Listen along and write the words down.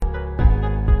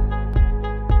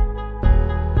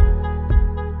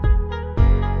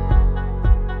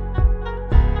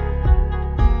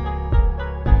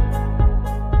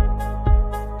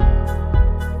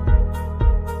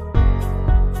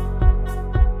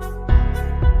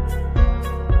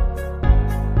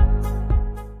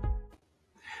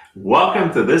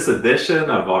Welcome to this edition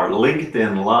of our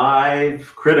LinkedIn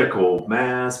Live Critical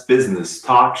Mass Business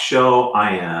Talk Show.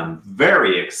 I am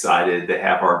very excited to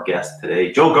have our guest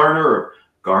today. Joe Garner of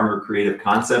Garner Creative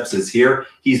Concepts is here.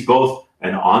 He's both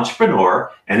an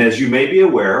entrepreneur and, as you may be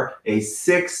aware, a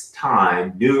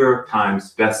 6-time New York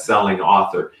Times best-selling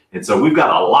author. And so we've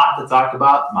got a lot to talk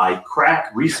about. My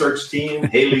crack research team,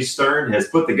 Haley Stern, has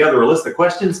put together a list of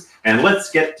questions, and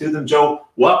let's get to them. Joe,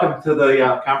 welcome to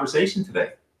the conversation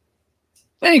today.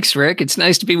 Thanks, Rick. It's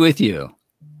nice to be with you.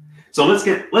 So let's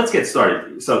get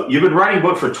started. So you've been writing a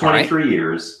book for 23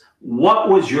 years. What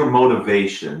was your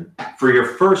motivation for your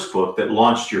first book that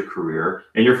launched your career?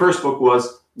 And your first book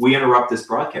was We Interrupt This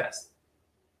Broadcast.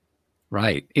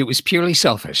 Right. It was purely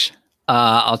selfish.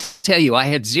 I'll tell you, I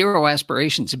had zero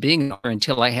aspirations of being an author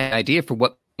until I had an idea for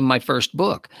what became my first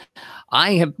book.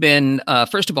 I have been,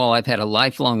 first of all, I've had a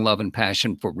lifelong love and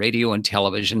passion for radio and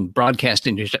television,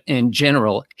 broadcasting in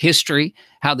general, history,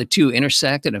 how the two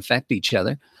intersect and affect each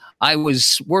other. I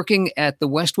was working at the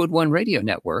Westwood One radio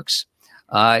networks.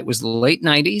 It was the late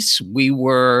 90s.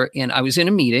 I was in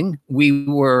a meeting. We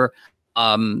were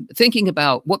thinking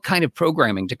about what kind of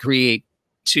programming to create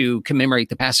to commemorate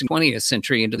the passing 20th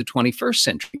century into the 21st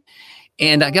century.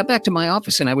 And I got back to my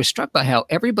office and I was struck by how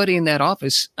everybody in that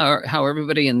office, or how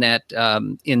everybody in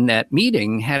that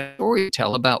meeting had a story to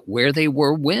tell about where they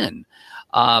were when,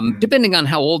 depending on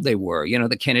how old they were. You know,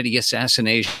 the Kennedy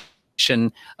assassination,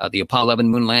 the Apollo 11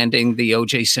 moon landing, the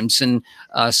O.J. Simpson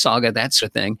saga, that sort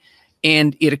of thing.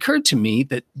 And it occurred to me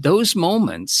that those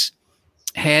moments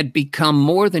had become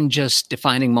more than just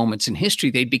defining moments in history.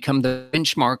 They'd become the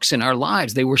benchmarks in our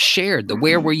lives. They were shared, the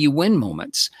where were you when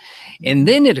moments. And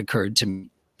then it occurred to me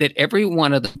that every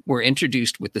one of them were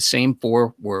introduced with the same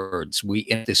 4 words, we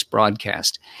in this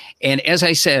broadcast. And as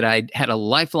I said, I had a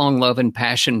lifelong love and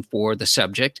passion for the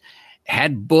subject,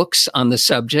 had books on the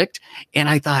subject, and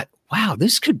I thought, wow,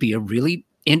 this could be a really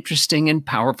interesting and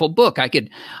powerful book. I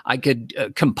could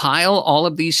compile all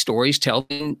of these stories, tell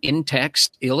them in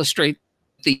text, illustrate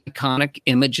the iconic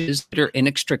images that are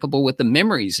inextricable with the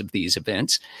memories of these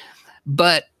events.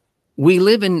 But we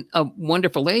live in a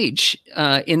wonderful age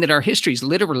in that our history is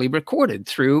literally recorded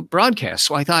through broadcast.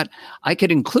 So I thought I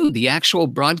could include the actual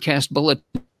broadcast bulletin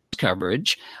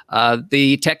coverage.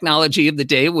 The technology of the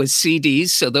day was CDs,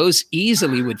 so those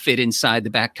easily would fit inside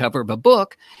the back cover of a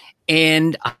book.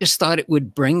 And I just thought it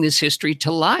would bring this history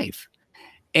to life.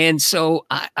 And so,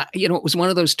 it was one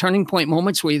of those turning point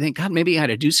moments where you think, God, maybe I ought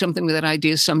to do something with that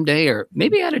idea someday, or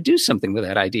maybe I ought to do something with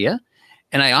that idea.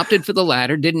 And I opted for the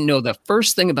latter, didn't know the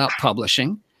first thing about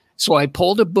publishing. So I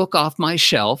pulled a book off my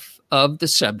shelf of the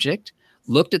subject,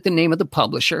 looked at the name of the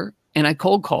publisher, and I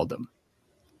cold called them.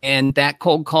 And that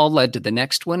cold call led to the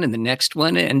next one and the next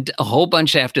one and a whole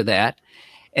bunch after that.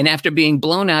 And after being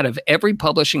blown out of every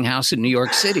publishing house in New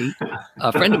York City,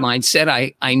 a friend of mine said,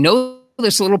 I know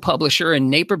this little publisher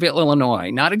in Naperville, Illinois,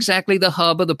 not exactly the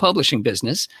hub of the publishing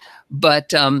business,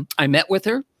 but I met with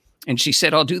her and she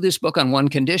said, I'll do this book on one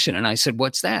condition. And I said,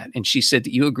 what's that? And she said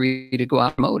that you agree to go out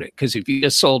and promote it, because if you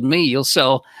just sold me, you'll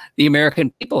sell the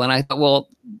American people. And I thought, well,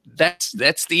 that's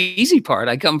the easy part.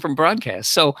 I come from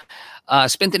broadcast. So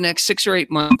spent the next 6 or 8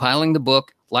 months compiling the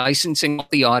book, licensing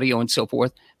the audio and so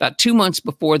forth. About 2 months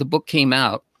before the book came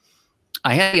out,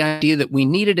 I had the idea that we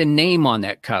needed a name on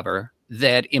that cover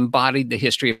that embodied the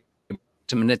history of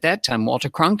journalism. And at that time, Walter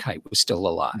Cronkite was still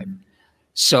alive. Mm-hmm.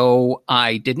 So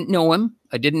I didn't know him.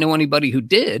 I didn't know anybody who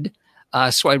did.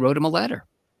 So I wrote him a letter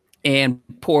and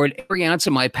poured every ounce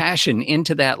of my passion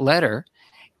into that letter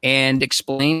and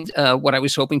explained what I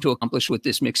was hoping to accomplish with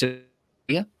this mix of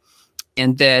idea,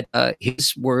 and that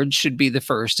his words should be the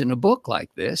first in a book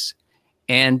like this.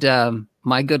 And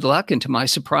my good luck, and to my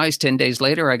surprise, 10 days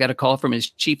later, I got a call from his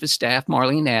chief of staff,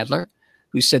 Marlene Adler,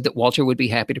 who said that Walter would be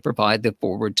happy to provide the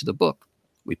foreword to the book.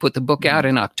 We put the book out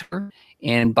in October,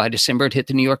 and by December, it hit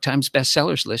the New York Times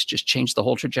bestsellers list, just changed the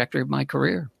whole trajectory of my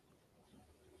career.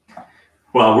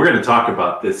 Well, we're going to talk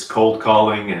about this cold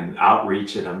calling and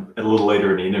outreach a little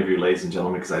later in the interview, ladies and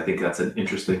gentlemen, because I think that's an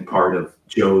interesting part of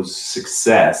Joe's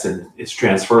success, and it's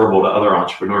transferable to other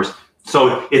entrepreneurs.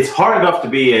 So it's hard enough to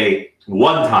be a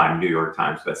one-time New York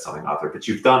Times bestselling author, but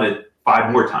you've done it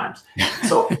 5 more times.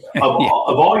 So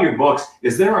of all your books,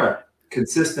 is there a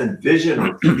consistent vision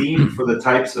or theme for the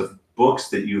types of books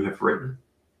that you have written?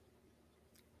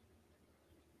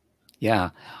 Yeah,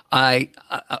 I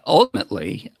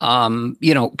ultimately,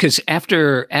 because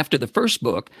after the first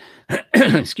book,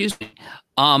 excuse me,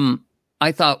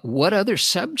 I thought, what other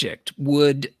subject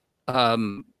would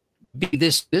be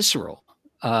this visceral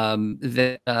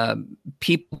that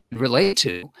people relate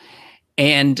to?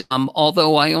 And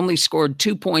although I only scored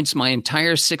 2 points my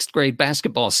entire sixth grade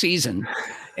basketball season,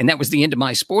 and that was the end of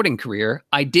my sporting career,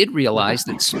 I did realize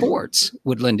that sports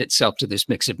would lend itself to this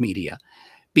mix of media.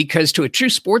 Because to a true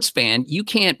sports fan, you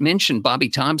can't mention Bobby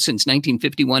Thompson's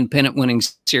 1951 pennant-winning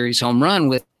series home run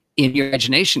with, in your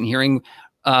imagination, hearing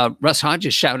Russ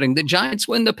Hodges shouting, "The Giants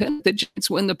win the pennant, the Giants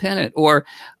win the pennant," or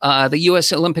the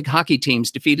U.S. Olympic hockey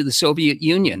team's defeat of the Soviet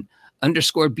Union,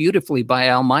 underscored beautifully by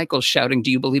Al Michaels shouting,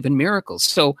 "Do you believe in miracles?"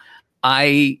 So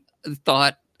I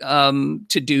thought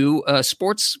to do a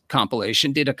sports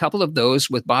compilation, did a couple of those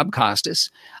with Bob Costas,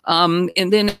 and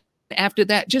then after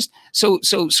that, just so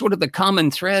sort of the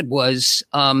common thread was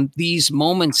these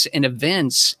moments and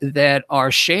events that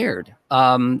are shared.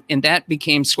 And that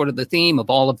became sort of the theme of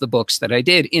all of the books that I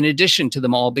did, in addition to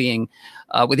them all being,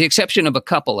 with the exception of a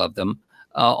couple of them,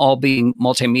 all being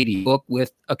multimedia, book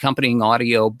with accompanying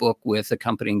audio, book with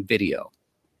accompanying video.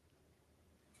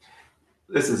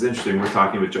 This is interesting. We're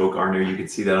talking with Joe Garner. You can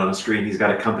see that on the screen. He's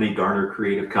got a company, Garner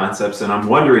Creative Concepts. And I'm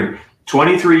wondering,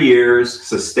 23 years,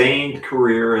 sustained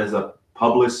career as a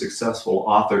published, successful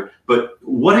author. But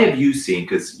what have you seen?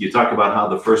 Because you talk about how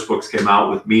the first books came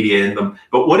out with media in them.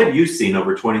 But what have you seen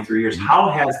over 23 years? How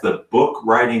has the book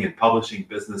writing and publishing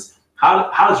business,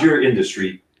 how's your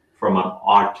industry from an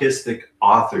artistic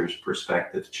author's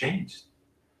perspective changed?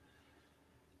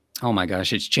 Oh my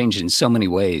gosh, it's changed in so many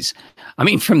ways. I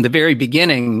mean, from the very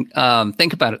beginning,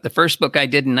 think about it. The first book I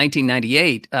did in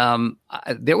 1998,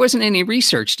 there wasn't any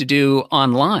research to do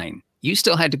online. You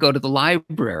still had to go to the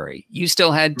library. You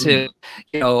still had to,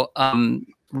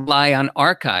 rely on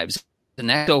archives. And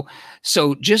that,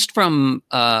 so just from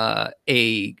a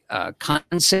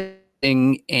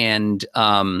concepting and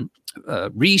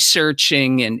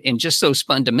researching and just those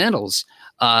fundamentals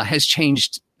has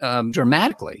changed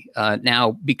dramatically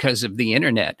now because of the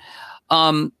internet.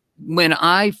 When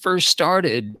I first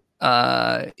started,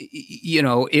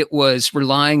 it was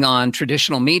relying on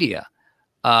traditional media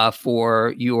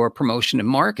for your promotion and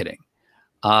marketing.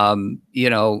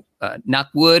 Knock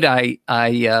wood, I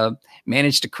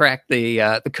managed to crack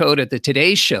the code at the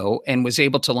Today Show and was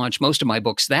able to launch most of my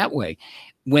books that way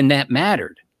when that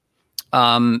mattered.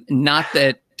 Not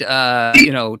that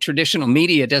traditional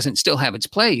media doesn't still have its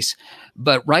place.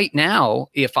 But right now,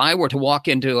 if I were to walk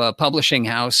into a publishing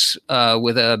house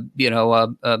with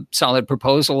a solid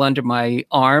proposal under my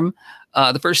arm,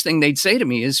 the first thing they'd say to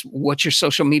me is, "What's your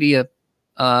social media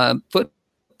footprint?"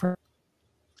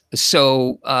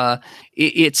 So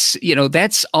it's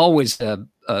that's always a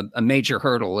major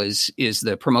hurdle is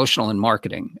the promotional and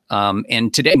marketing.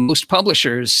 And today, most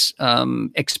publishers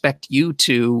expect you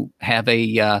to have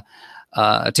to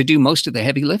do most of the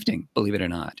heavy lifting, believe it or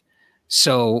not.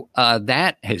 So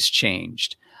that has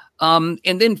changed. And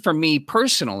then for me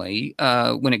personally,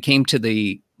 when it came to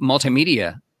the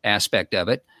multimedia aspect of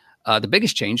it, the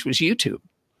biggest change was YouTube.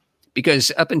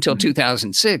 Because up until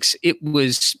 2006, it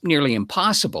was nearly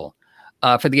impossible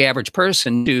for the average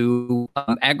person to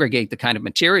aggregate the kind of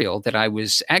material that I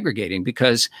was aggregating.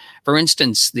 Because, for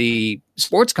instance, the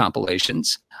sports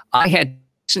compilations, I had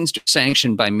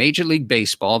sanctioned by Major League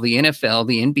Baseball, the NFL,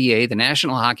 the NBA, the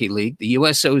National Hockey League, the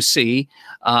USOC.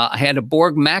 I had a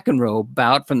Borg McEnroe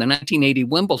bout from the 1980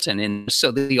 Wimbledon, and so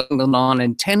the England Lawn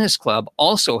and Tennis Club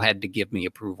also had to give me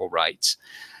approval rights.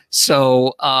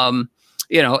 So, and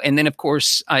then of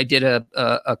course I did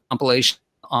a compilation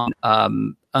on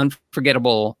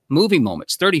unforgettable movie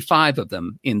moments, 35 of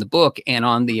them in the book and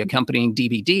on the accompanying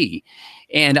DVD.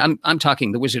 And I'm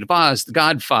talking The Wizard of Oz, The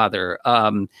Godfather,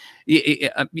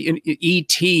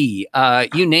 E.T.,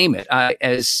 you name it.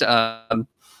 As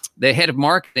the head of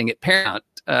marketing at Paramount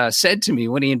said to me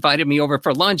when he invited me over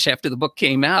for lunch after the book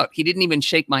came out, he didn't even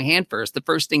shake my hand first. The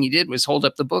first thing he did was hold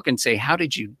up the book and say, "How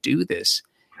did you do this?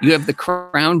 You have the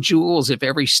crown jewels of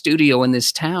every studio in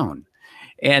this town."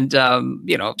 And,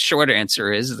 short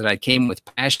answer is that I came with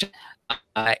passion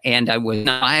and I was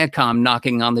not Viacom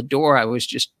knocking on the door. I was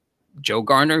just Joe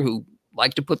Garner, who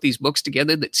liked to put these books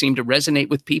together that seemed to resonate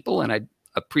with people. And I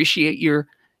appreciate your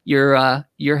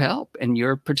help and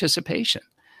your participation.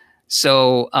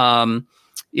 So, I've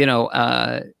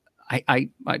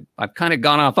kind of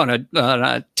gone off on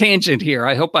a tangent here.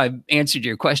 I hope I've answered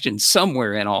your question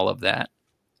somewhere in all of that.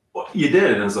 Well, you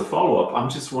did. And as a follow-up, I'm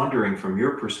just wondering from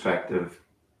your perspective,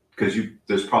 because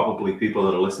there's probably people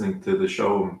that are listening to the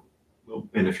show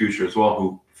in the future as well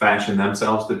who fashion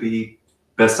themselves to be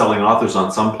best-selling authors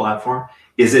on some platform.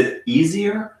 Is it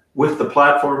easier with the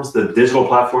platforms, the digital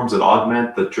platforms that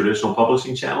augment the traditional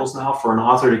publishing channels now for an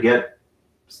author to get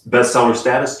bestseller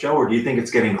status, Joe? Or do you think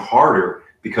it's getting harder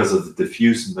because of the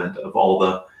diffusement of all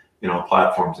the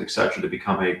platforms, et cetera, to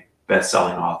become a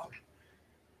best-selling author?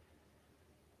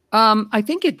 I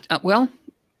think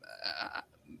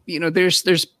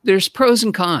there's pros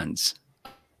and cons.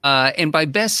 And by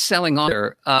best-selling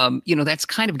author, that's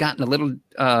kind of gotten a little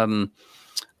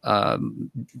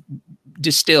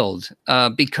distilled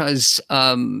because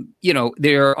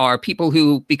there are people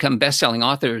who become best-selling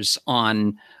authors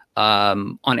on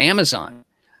Amazon.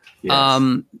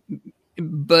 Yes.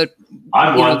 But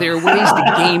there are ways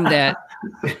to game that.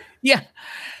 Yeah.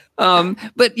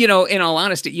 But in all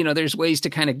honesty, there's ways to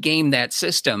kind of game that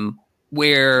system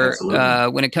where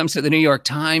when it comes to the New York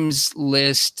Times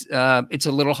list, it's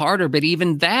a little harder. But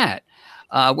even that,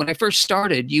 when I first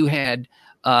started, you had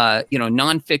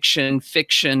nonfiction,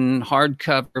 fiction,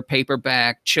 hardcover,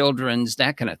 paperback, children's,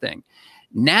 that kind of thing.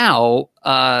 Now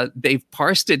they've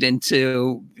parsed it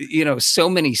into so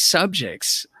many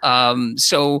subjects.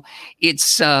 So it's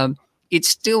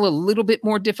still a little bit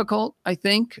more difficult, I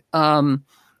think.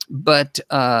 But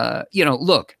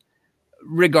look,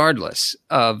 regardless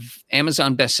of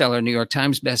Amazon bestseller, New York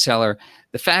Times bestseller,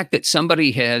 the fact that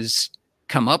somebody has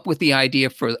come up with the idea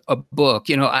for a book,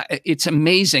 it's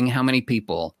amazing how many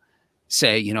people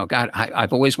say, God,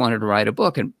 I've always wanted to write a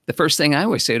book. And the first thing I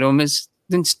always say to them is,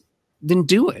 then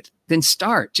do it, then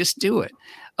start, just do it.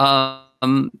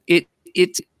 It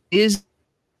is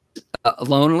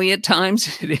lonely at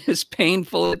times. It is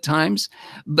painful at times,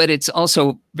 but it's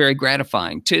also very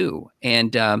gratifying too.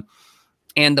 And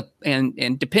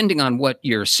depending on what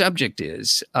your subject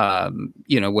is,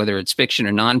 whether it's fiction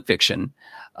or nonfiction,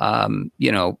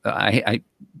 I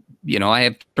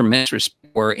have tremendous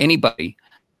respect for anybody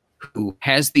who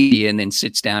has the idea and then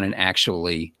sits down and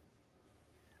actually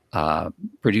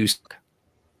produce.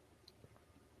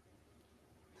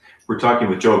 We're talking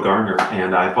with Joe Garner,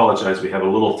 and I apologize, we have a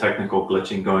little technical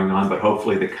glitching going on, but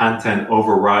hopefully the content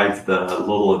overrides the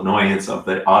little annoyance of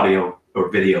the audio or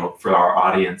video for our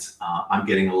audience. I'm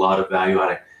getting a lot of value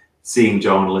out of seeing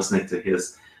Joe and listening to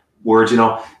his words.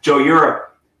 Joe,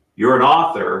 you're an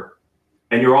author,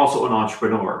 and you're also an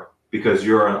entrepreneur, because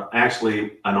you're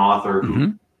actually an author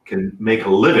who can make a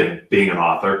living being an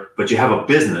author, but you have a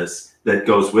business that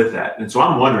goes with that. And so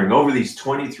I'm wondering, over these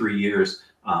 23 years,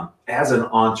 as an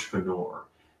entrepreneur,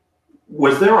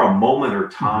 was there a moment or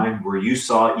time where you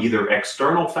saw either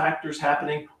external factors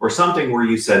happening or something where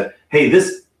you said, hey,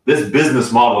 this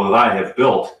business model that I have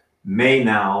built may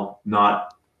now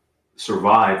not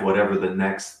survive whatever the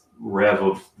next rev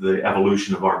of the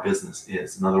evolution of our business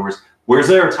is? In other words, was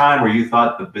there a time where you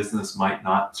thought the business might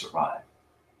not survive?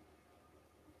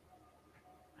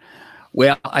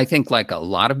 Well, I think like a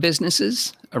lot of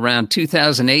businesses around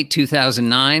 2008,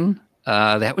 2009,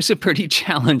 that was a pretty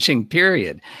challenging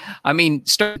period. I mean,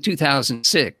 starting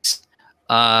 2006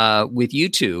 with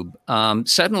YouTube,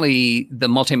 suddenly the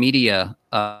multimedia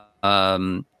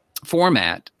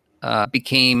format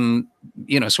became,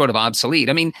 sort of obsolete.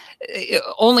 I mean,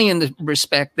 only in the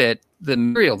respect that the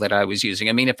material that I was using.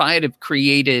 I mean, if I had have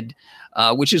created,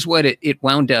 which is what it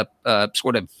wound up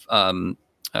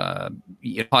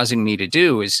causing me to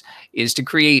do, is to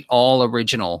create all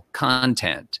original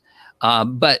content.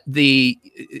 But the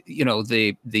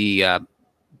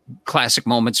classic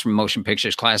moments from motion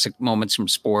pictures, classic moments from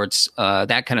sports,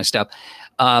 that kind of stuff,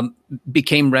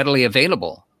 became readily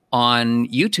available on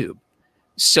YouTube.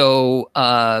 So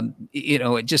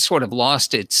it just sort of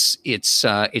lost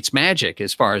its magic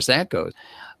as far as that goes.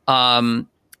 And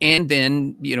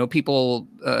then people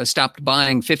stopped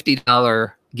buying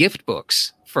 $50 gift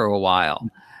books for a while.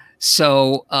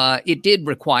 So it did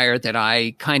require that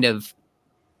I kind of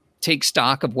take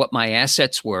stock of what my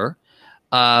assets were,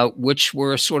 which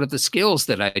were sort of the skills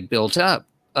that I had built up.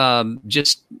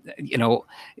 Just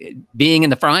being in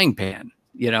the frying pan.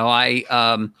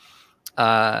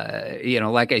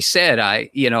 Like I said, I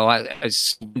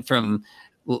from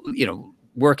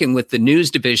working with the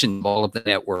news division of all of the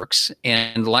networks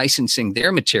and licensing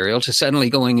their material to suddenly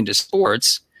going into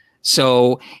sports.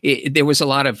 So there was a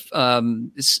lot of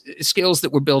skills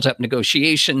that were built up,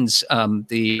 negotiations,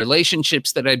 the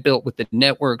relationships that I built with the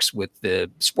networks, with the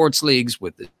sports leagues,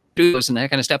 with the studios and that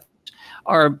kind of stuff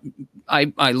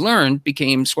I learned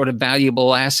became sort of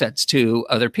valuable assets to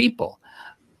other people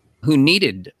who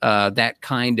needed that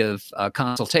kind of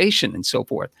consultation and so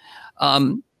forth.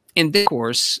 And then, of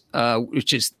course,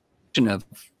 which is of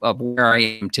where I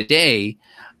am today,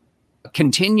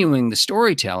 continuing the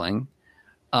storytelling,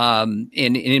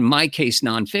 in my case,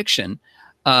 nonfiction,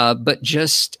 but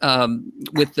just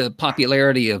with the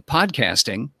popularity of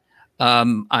podcasting,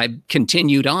 I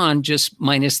continued on just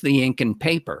minus the ink and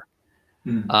paper.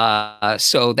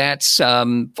 So that's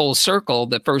full circle.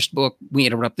 The first book, We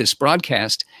Interrupt This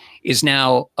Broadcast, is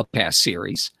now a past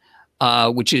series.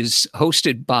 which is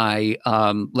hosted by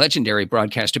legendary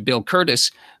broadcaster Bill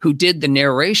Curtis, who did the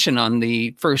narration on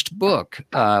the first book.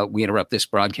 We interrupt this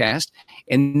broadcast.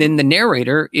 And then the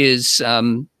narrator is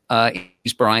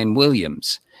Brian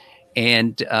Williams.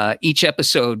 And each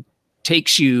episode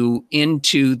takes you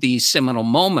into these seminal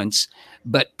moments,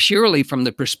 but purely from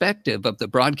the perspective of the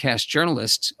broadcast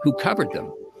journalists who covered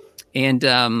them. And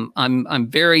I'm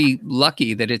very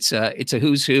lucky that it's a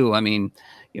who's who. I mean,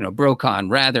 Brokaw and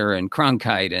Rather and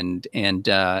Cronkite and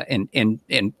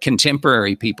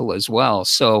contemporary people as well.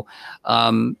 So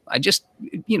I just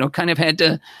kind of had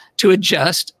to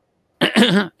adjust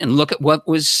and look at what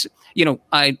was.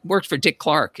 I worked for Dick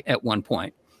Clark at one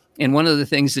point, and one of the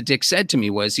things that Dick said to me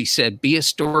was, he said, "Be a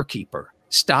storekeeper,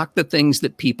 stock the things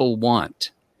that people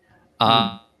want."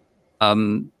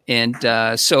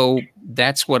 So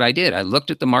that's what I did. I looked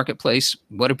at the marketplace.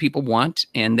 What do people want?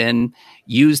 And then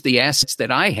used the assets that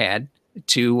I had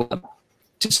to.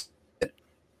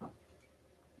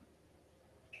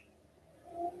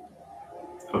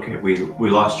 Okay, we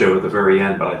lost Joe at the very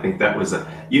end, but I think that was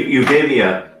you gave me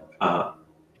a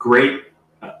great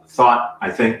thought, I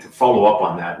think, to follow up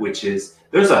on that, which is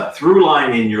there's a through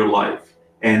line in your life.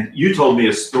 And you told me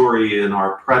a story in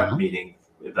our prep meeting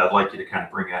that I'd like you to kind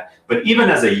of bring at. But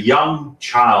even as a young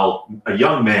child, a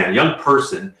young man, a young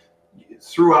person,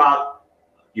 throughout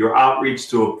your outreach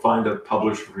to find a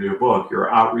publisher for your book,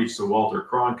 your outreach to Walter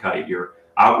Cronkite, your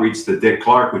outreach to Dick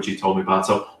Clark, which you told me about.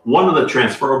 So one of the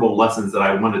transferable lessons that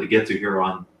I wanted to get to here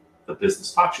on the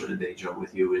Business Talk Show today, Joe,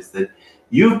 with you, is that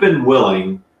you've been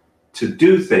willing to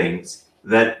do things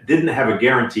that didn't have a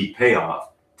guaranteed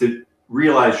payoff to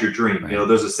realize your dream. Right.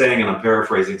 There's a saying, and I'm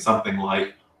paraphrasing, something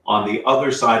like, on the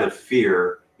other side of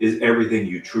fear is everything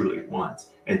you truly want.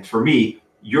 And for me,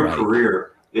 your Right.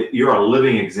 career, you're a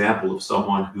living example of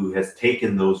someone who has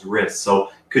taken those risks. So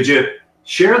could you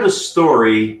share the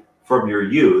story from your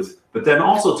youth, but then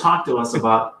also talk to us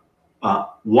about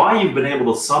why you've been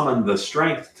able to summon the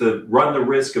strength to run the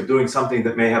risk of doing something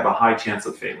that may have a high chance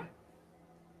of failing?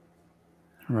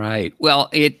 Right. Well,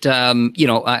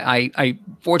 I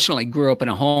fortunately grew up in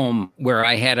a home where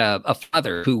I had a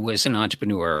father who was an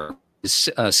entrepreneur,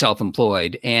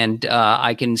 self-employed, and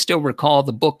I can still recall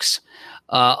the books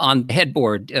on the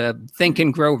headboard, Think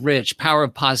and Grow Rich, Power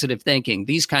of Positive Thinking,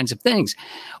 these kinds of things.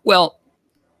 Well,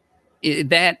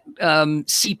 that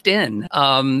seeped in.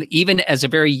 Even as a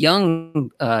very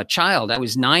young child, I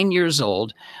was 9 years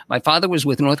old. My father was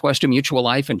with Northwestern Mutual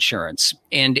Life Insurance.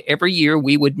 And every year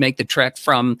we would make the trek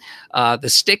from the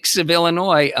sticks of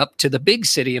Illinois up to the big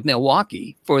city of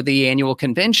Milwaukee for the annual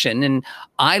convention. And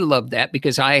I loved that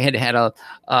because I had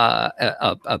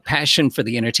a passion for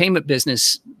the entertainment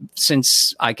business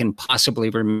since I can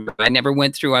possibly remember. I never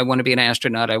went through, I want to be an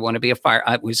astronaut, I want to be a fire.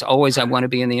 I was always, I want to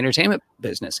be in the entertainment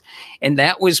business. And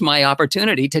that was my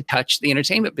opportunity to touch the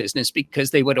entertainment business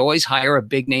because they would always hire a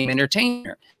big name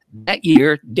entertainer. That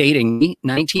year, dating me,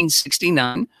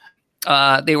 1969,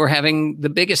 they were having the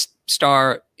biggest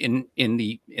star in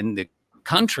the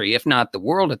country, if not the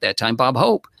world at that time, Bob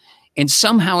Hope. And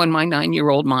somehow in my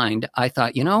 9-year-old mind, I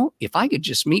thought, if I could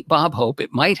just meet Bob Hope,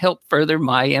 it might help further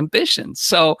my ambitions.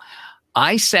 So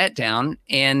I sat down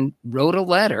and wrote a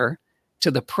letter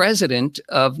to the president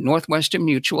of Northwestern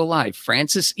Mutual Life,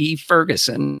 Francis E.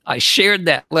 Ferguson. I shared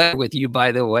that letter with you,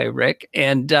 by the way, Rick,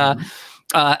 and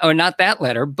or not that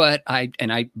letter, but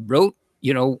I wrote,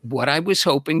 what I was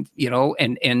hoping,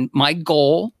 and my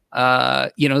goal,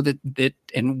 that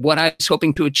and what I was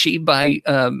hoping to achieve by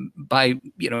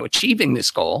achieving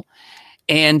this goal.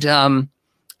 And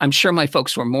I'm sure my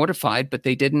folks were mortified, but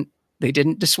they didn't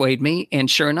dissuade me. And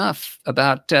sure enough,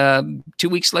 about 2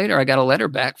 weeks later, I got a letter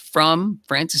back from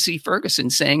Francis E. Ferguson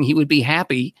saying he would be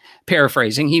happy,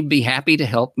 paraphrasing, he'd be happy to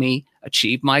help me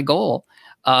achieve my goal.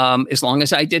 As long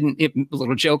as I didn't, a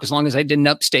little joke, as long as I didn't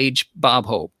upstage Bob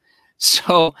Hope.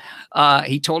 So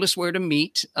he told us where to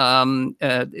meet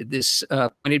this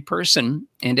appointed person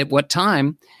and at what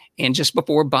time. And just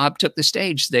before Bob took the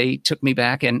stage, they took me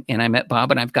back and I met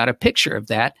Bob. And I've got a picture of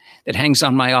that hangs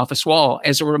on my office wall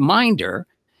as a reminder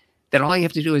that all you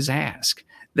have to do is ask.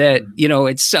 That,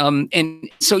 it's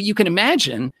and so you can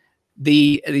imagine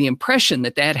the impression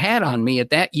that had on me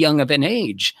at that young of an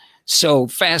age. So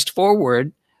fast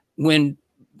forward, when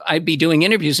I'd be doing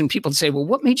interviews and people would say, well,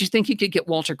 what made you think you could get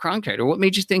Walter Cronkite? Or what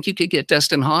made you think you could get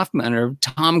Dustin Hoffman or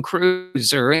Tom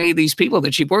Cruise or any of these people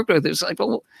that you've worked with? It's like,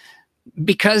 well,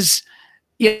 because,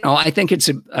 I think it's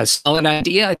a solid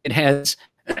idea. It has,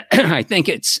 I think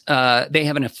it's, they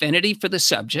have an affinity for the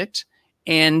subject,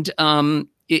 and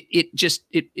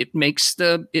it makes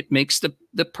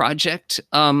the project,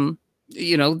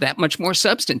 that much more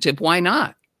substantive. Why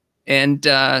not? And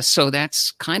so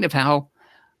that's kind of how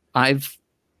I've,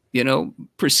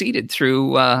 proceeded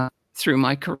through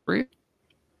my career.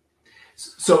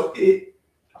 So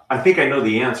I think I know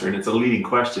the answer, and it's a leading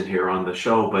question here on the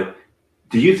show, but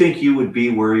do you think you would be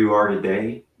where you are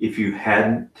today if you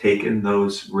hadn't taken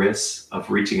those risks of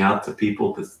reaching out to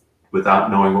people without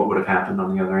knowing what would have happened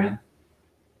on the other end?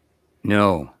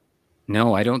 No,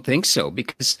 I don't think so,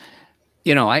 because,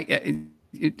 I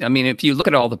mean, if you look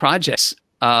at all the projects,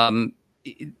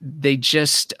 they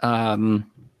just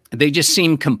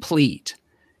seem complete.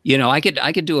 I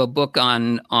could do a book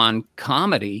on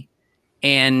comedy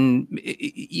and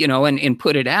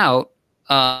put it out.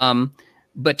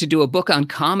 But to do a book on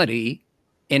comedy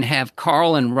and have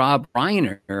Carl and Rob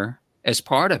Reiner as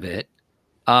part of it,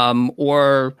 and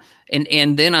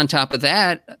then on top of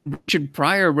that, Richard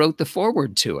Pryor wrote the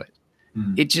foreword to it.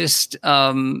 It just,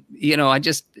 you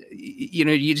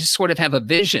just sort of have a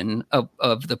vision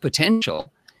of the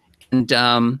potential. And,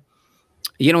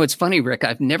 it's funny, Rick,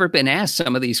 I've never been asked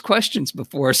some of these questions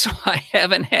before, so I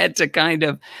haven't had to kind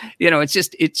of,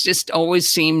 it's just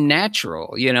always seemed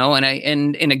natural,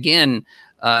 and again,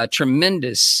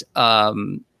 tremendous,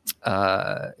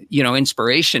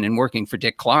 inspiration in working for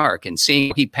Dick Clark and seeing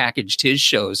how he packaged his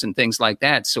shows and things like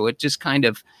that. So it just kind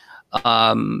of,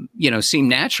 seemed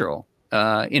natural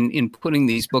in putting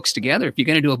these books together. If you're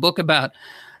going to do a book about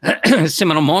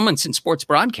seminal moments in sports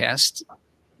broadcasts,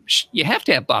 you have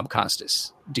to have Bob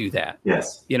Costas do that.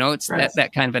 Yes. It's right.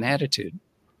 that kind of an attitude.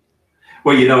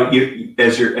 Well, you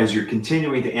as you're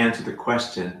continuing to answer the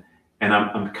question, and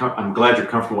I'm glad you're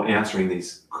comfortable answering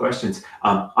these questions.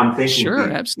 I'm thinking,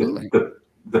 sure, absolutely,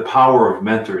 the power of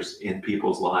mentors in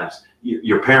people's lives.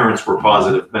 Your parents were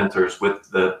positive mentors with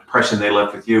the impression they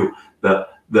left with you. The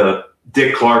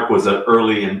Dick Clark was an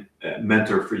early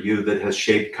mentor for you that has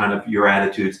shaped kind of your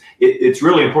attitudes. It's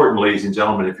really important, ladies and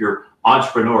gentlemen, if you're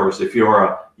entrepreneurs, if you're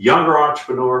a younger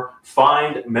entrepreneur,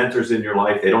 find mentors in your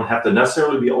life. They don't have to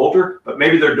necessarily be older, but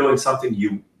maybe they're doing something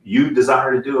you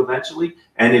desire to do eventually.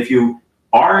 And if you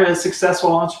are a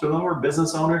successful entrepreneur,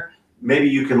 business owner, maybe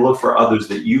you can look for others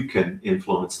that you can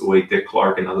influence the way Dick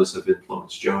Clark and others have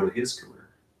influenced Joe to his career.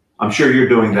 I'm sure you're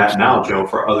doing that now, Joe,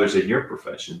 for others in your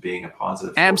profession, being a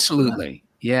positive. Absolutely.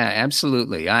 Yeah,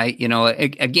 absolutely.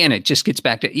 Again, it just gets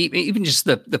back to even just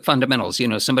the fundamentals.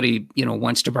 Somebody,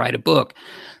 wants to write a book.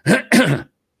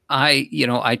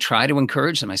 I try to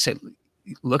encourage them. I said,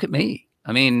 look at me.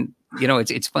 I mean,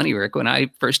 it's funny, Rick, when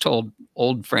I first told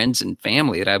old friends and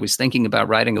family that I was thinking about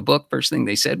writing a book, first thing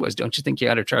they said was, don't you think you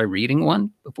ought to try reading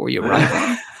one before you write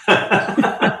one?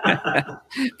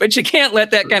 But you can't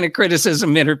let that kind of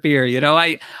criticism interfere.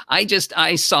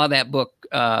 I saw that book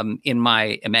in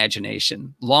my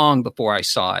imagination long before I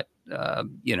saw it,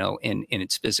 in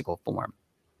its physical form.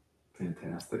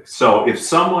 Fantastic. So if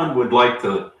someone would like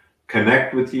to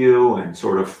connect with you and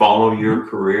sort of follow your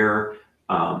career,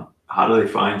 how do they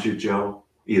find you, Joe?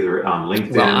 Either on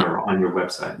LinkedIn or on your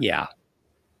website? Yeah.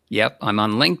 Yep. I'm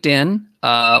on LinkedIn,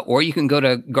 or you can go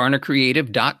to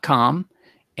GarnerCreative.com.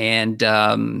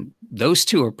 And those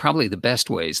two are probably the best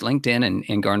ways, LinkedIn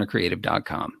and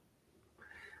GarnerCreative.com.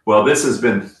 Well, this has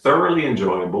been thoroughly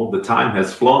enjoyable. The time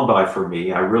has flown by for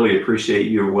me. I really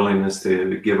appreciate your willingness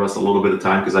to give us a little bit of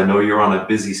time, because I know you're on a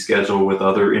busy schedule with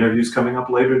other interviews coming up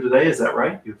later today. Is that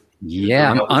right?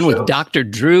 I'm on with Dr.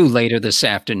 Drew later this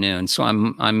afternoon, so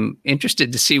I'm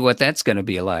interested to see what that's going to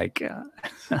be like.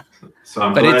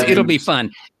 But it'll be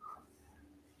fun.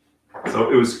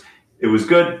 So it was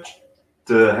good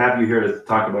to have you here to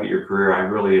talk about your career. I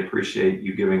really appreciate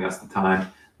you giving us the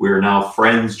time. We are now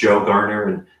friends, Joe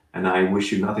Garner, and I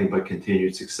wish you nothing but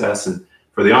continued success. And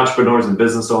for the entrepreneurs and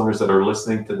business owners that are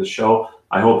listening to the show,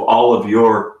 I hope all of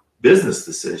your business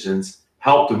decisions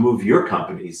help to move your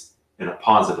companies in a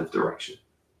positive direction.